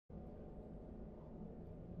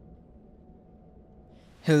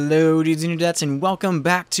Hello dudes and dudettes, and welcome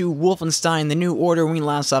back to Wolfenstein, the New Order. When we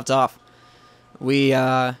last left off, we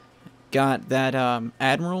got that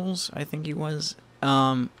Admiral's, I think he was,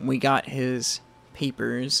 we got his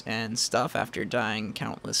papers and stuff after dying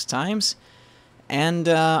countless times, and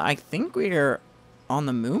I think we are on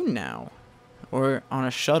the moon now, or on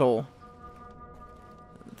a shuttle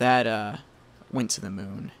that went to the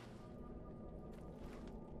moon.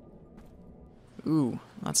 Ooh,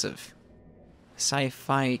 lots of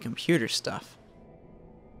sci-fi computer stuff.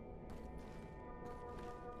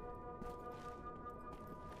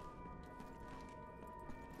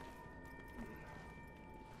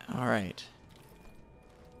 Alright.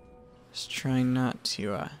 Just trying not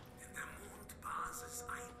to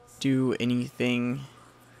do anything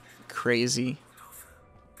crazy.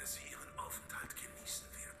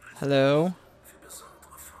 Hello?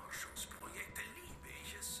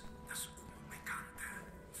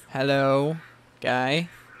 Hello, guy.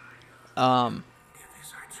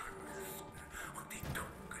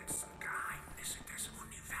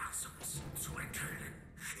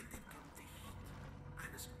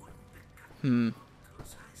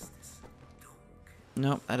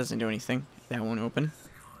 Nope, that doesn't do anything. That won't open.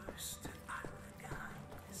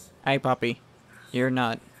 Hi, puppy. You're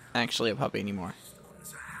not actually a puppy anymore.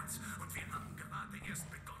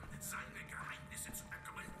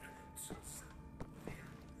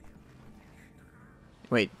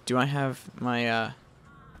 Wait, do I have my,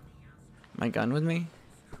 my gun with me?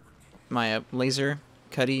 My, laser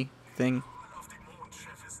cutty thing?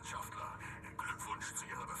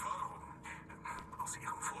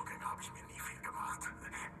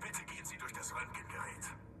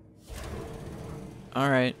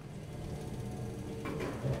 Alright.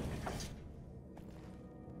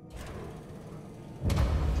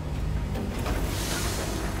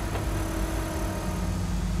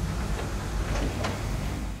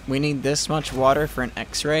 We need this much water for an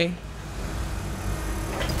X-ray?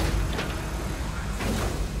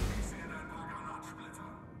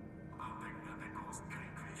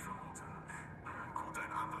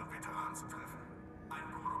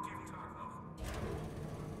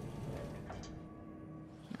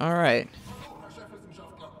 Alright.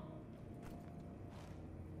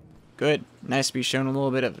 Good. Nice to be shown a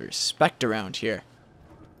little bit of respect around here.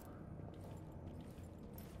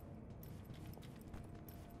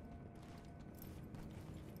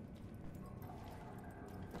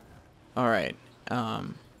 Alright. Where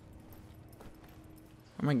am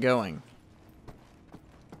I going?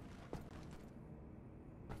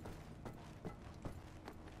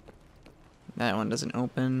 That one doesn't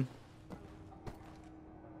open.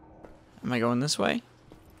 Am I going this way?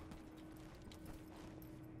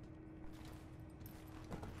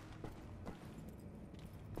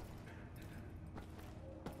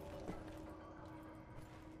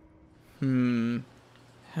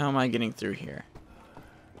 How am I getting through here?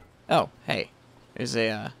 Oh, hey. There's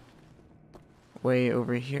a, way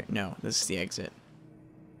over here. No, this is the exit.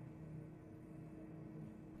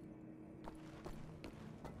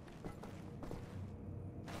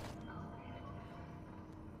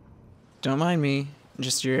 Don't mind me.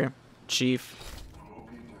 Just your chief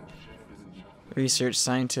research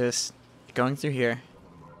scientist going through here.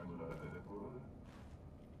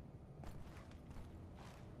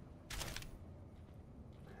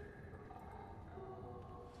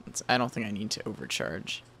 I don't think I need to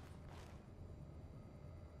overcharge.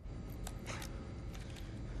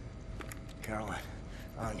 Caroline,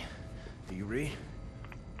 Anya, do you read?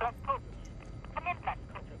 Black Coach. Come in, Black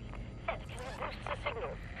Coach. Seth, can you boost the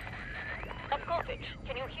signal? Black Coach,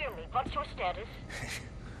 can you hear me? What's your status?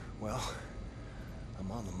 Well,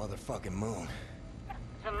 I'm on the motherfucking moon.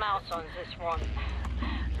 The mouse on this one.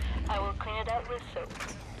 I will clean it out with soap.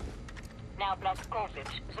 Now, Blazkowicz,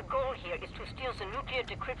 the goal here is to steal the nuclear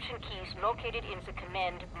decryption keys located in the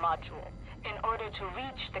command module. In order to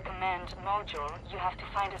reach the command module, you have to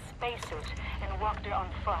find a spacesuit and walk there on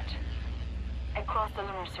foot. Across the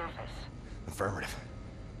lunar surface. Affirmative.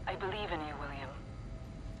 I believe in you, William.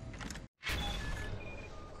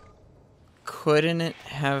 Couldn't it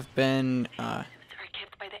have been, They're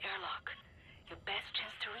kept by the airlock. Your best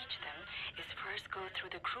chance to reach them is first go through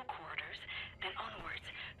the crew quarters, then onwards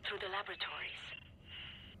through the laboratories.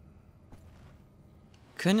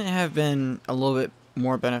 couldn't it have been a little bit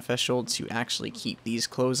more beneficial to actually keep these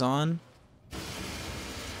clothes on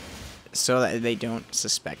so that they don't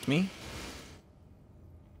suspect me?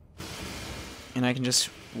 And I can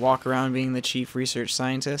just walk around being the chief research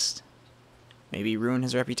scientist? Maybe ruin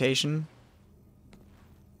his reputation?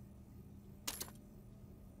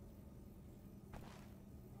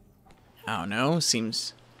 I don't know,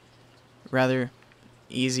 seems rather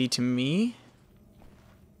easy to me.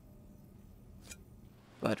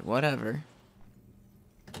 But whatever.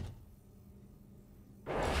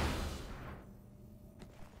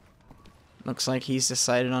 Looks like he's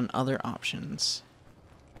decided on other options.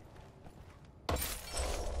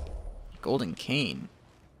 Golden cane.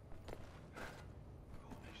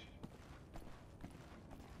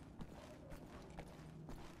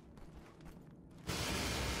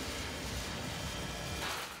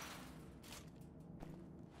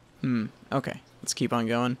 Okay. Let's keep on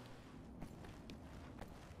going.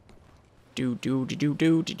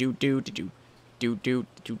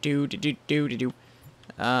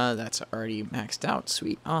 That's already maxed out.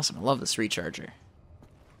 Sweet. Awesome. I love this recharger.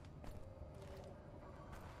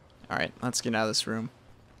 Alright, let's get out of this room.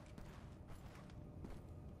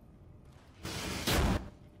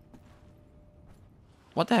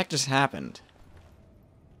 What the heck just happened?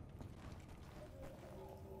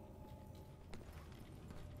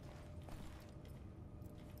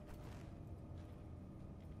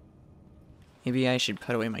 Maybe I should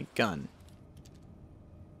put away my gun.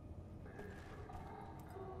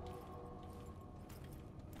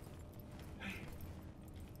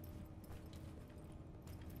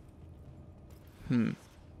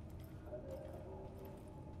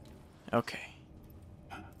 Okay.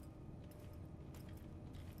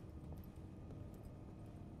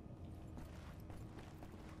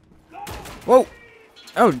 Whoa!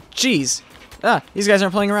 Oh, jeez! Ah, these guys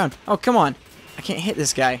aren't playing around. Oh, come on. I can't hit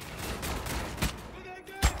this guy.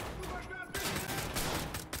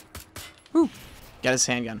 Whew. Got his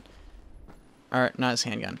handgun. Or, not his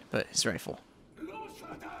handgun, but his rifle.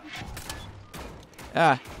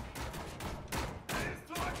 Ah.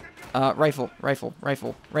 Rifle.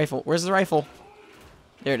 Where's the rifle?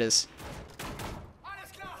 There it is.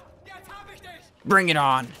 Bring it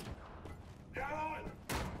on!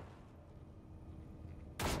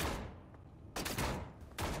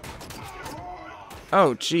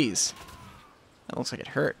 Oh, jeez. That looks like it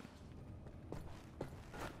hurt.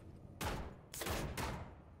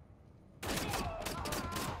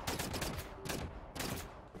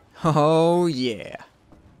 Oh, yeah.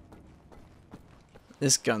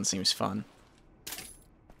 This gun seems fun.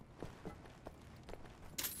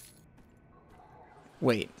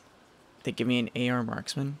 Wait. They give me an AR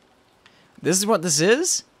marksman? This is what this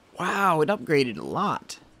is? Wow, it upgraded a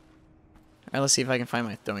lot. Alright, let's see if I can find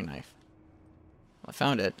my throwing knife. Well, I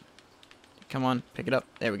found it. Come on, pick it up.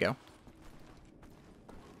 There we go.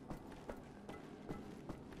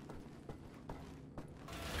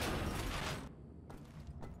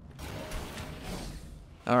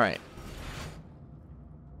 Alright.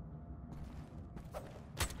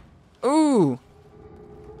 Ooh!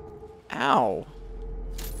 Ow!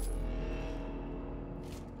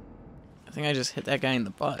 I think I just hit that guy in the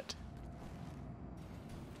butt.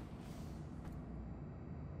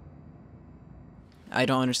 I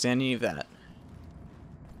don't understand any of that.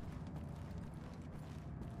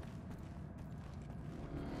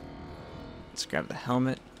 Let's grab the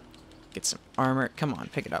helmet. Get some armor. Come on,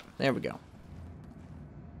 pick it up. There we go.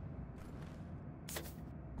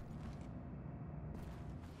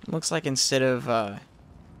 Looks like instead of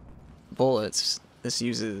bullets, this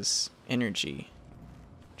uses energy.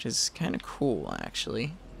 Which is kind of cool,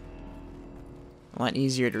 actually. A lot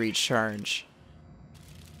easier to recharge.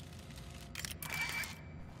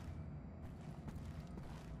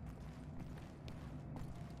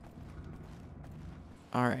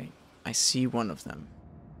 Alright, I see one of them.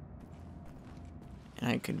 And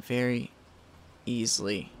I could very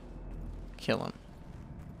easily kill him.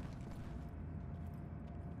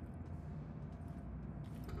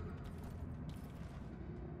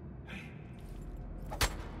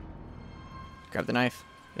 Grab the knife.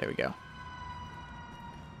 There we go.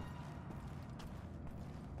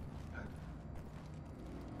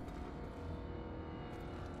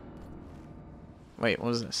 Wait, what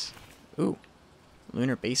was this? Ooh.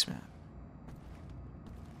 Lunar base map.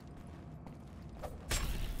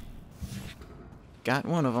 Got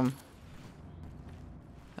one of them.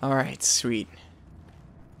 Alright, sweet.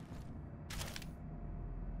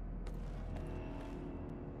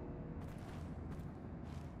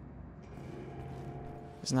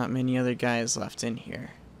 There's not many other guys left in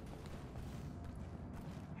here.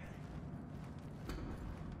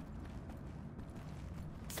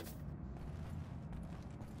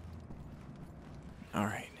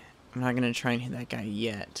 Alright, I'm not gonna try and hit that guy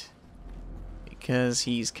yet, because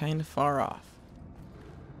he's kind of far off.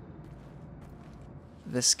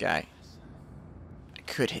 This guy, I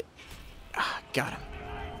could hit. Ah, got him.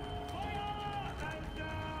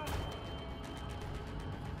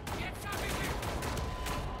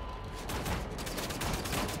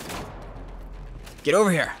 Get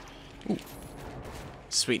over here. Ooh.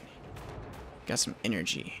 Sweet. Got some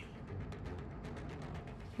energy.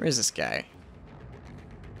 Where's this guy?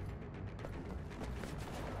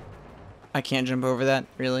 I can't jump over that,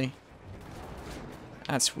 really?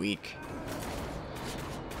 That's weak.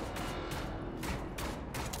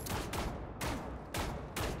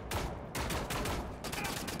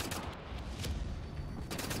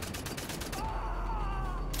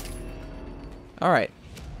 Alright.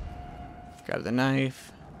 Grab the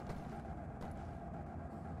knife.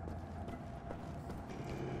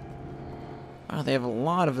 Wow, they have a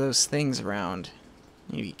lot of those things around.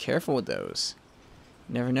 You need to be careful with those.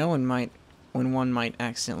 You never know when one might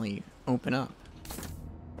accidentally open up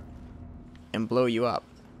and blow you up.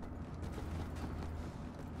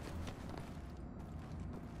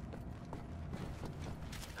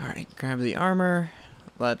 Alright, grab the armor.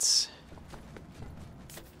 Let's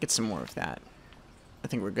get some more of that. I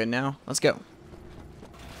think we're good now. Let's go.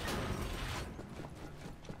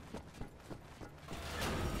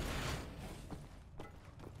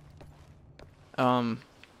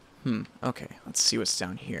 Okay, let's see what's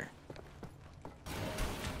down here.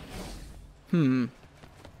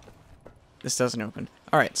 This doesn't open.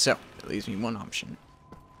 Alright, so, it leaves me one option.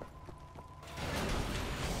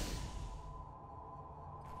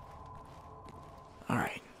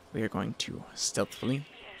 Alright, we are going to stealthily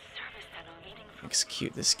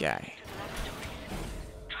execute this guy.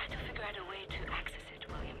 Try to figure out a way to access it,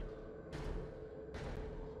 William.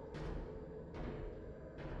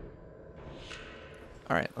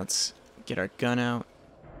 Alright, let's get our gun out.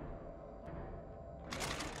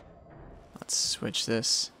 Let's switch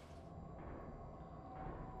this.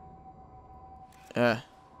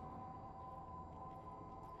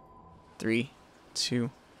 3,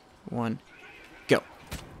 2, 1, go.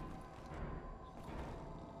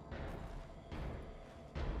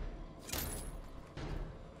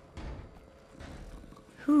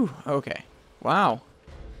 Whew, okay. Wow.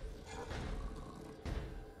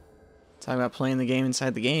 Talk about playing the game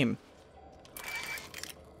inside the game.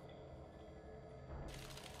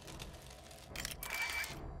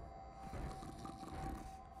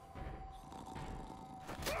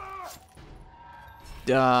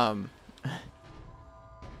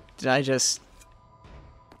 Did I just...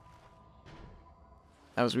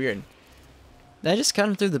 That was weird. Did I just cut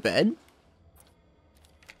him through the bed?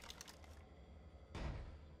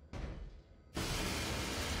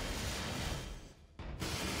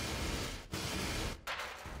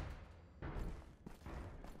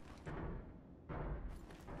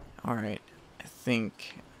 Alright, I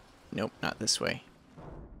think... Nope, not this way.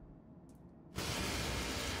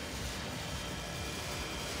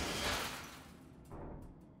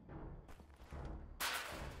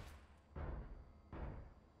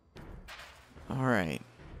 Alright.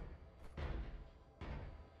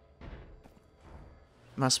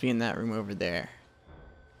 Must be in that room over there.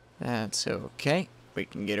 That's okay. We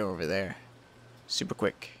can get over there. Super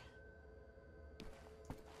quick.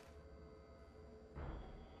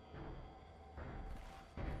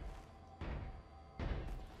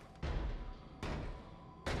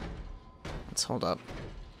 Let's hold up.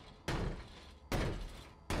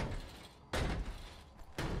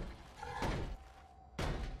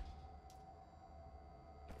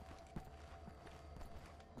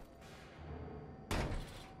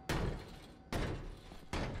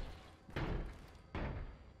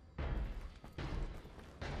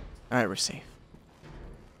 Alright, we're safe.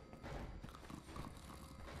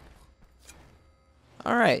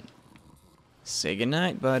 Alright. Say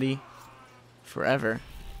goodnight, buddy. Forever.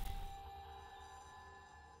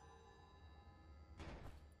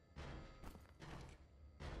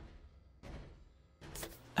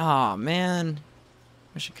 Aw, man.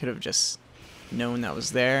 Wish I could have just known that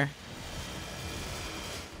was there.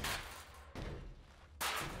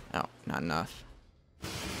 Oh, not enough.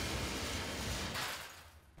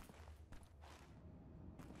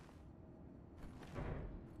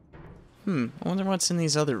 I wonder what's in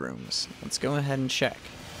these other rooms. Let's go ahead and check.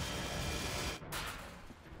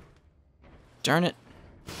 Darn it.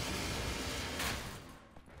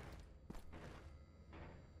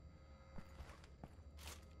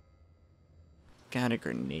 Got a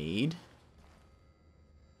grenade.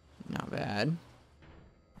 Not bad.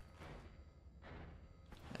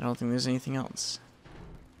 I don't think there's anything else.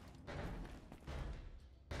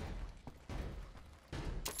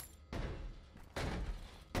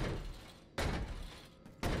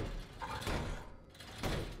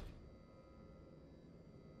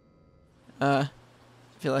 I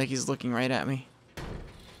feel like he's looking right at me.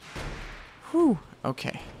 Whew,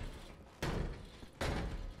 okay.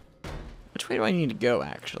 Which way do I need to go,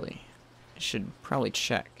 actually? I should probably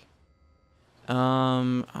check.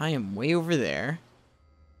 I am way over there.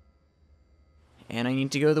 And I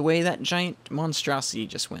need to go the way that giant monstrosity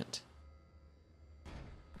just went.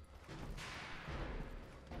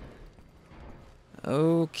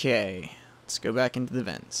 Okay, let's go back into the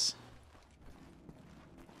vents.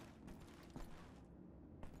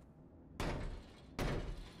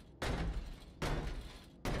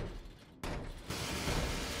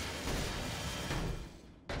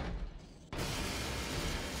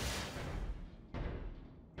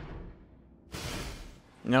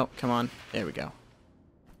 Nope, come on. There we go.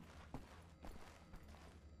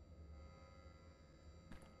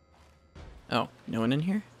 Oh, no one in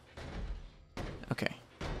here? Okay.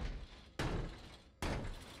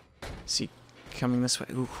 Is he coming this way?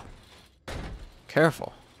 Ooh.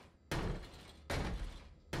 Careful.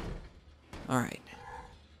 Alright.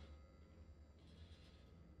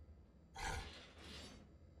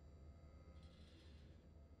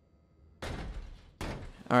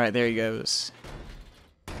 Alright, there he goes.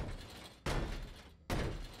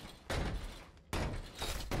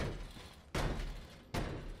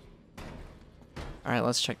 Alright,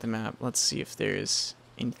 let's check the map. Let's see if there's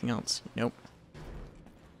anything else. Nope.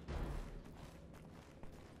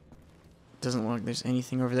 Doesn't look like there's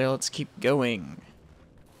anything over there. Let's keep going.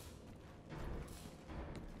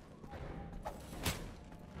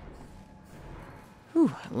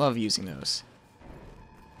 Whew, I love using those.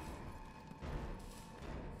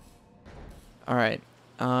 Alright.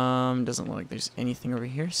 Doesn't look like there's anything over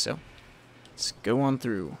here, so let's go on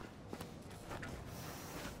through.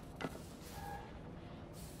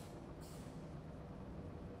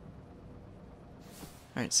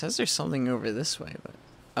 Alright, it says there's something over this way, but...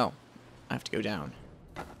 Oh, I have to go down.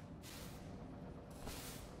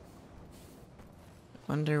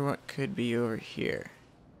 Wonder what could be over here.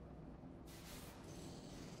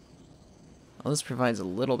 Well, this provides a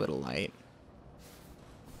little bit of light.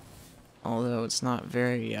 Although it's not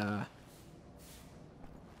very,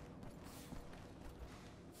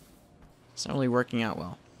 it's not really working out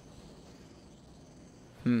well.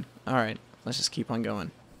 Alright, let's just keep on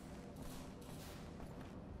going.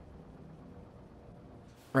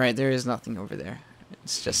 Right, there is nothing over there.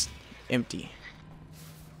 It's just empty.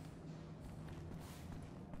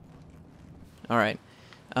 Alright.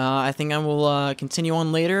 I think I will continue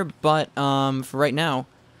on later, but for right now,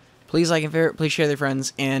 please like and favorite, please share with your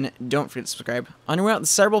friends, and don't forget to subscribe. On your way out, the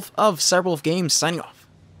Cyberwolf of Cyberwolf Games, signing off.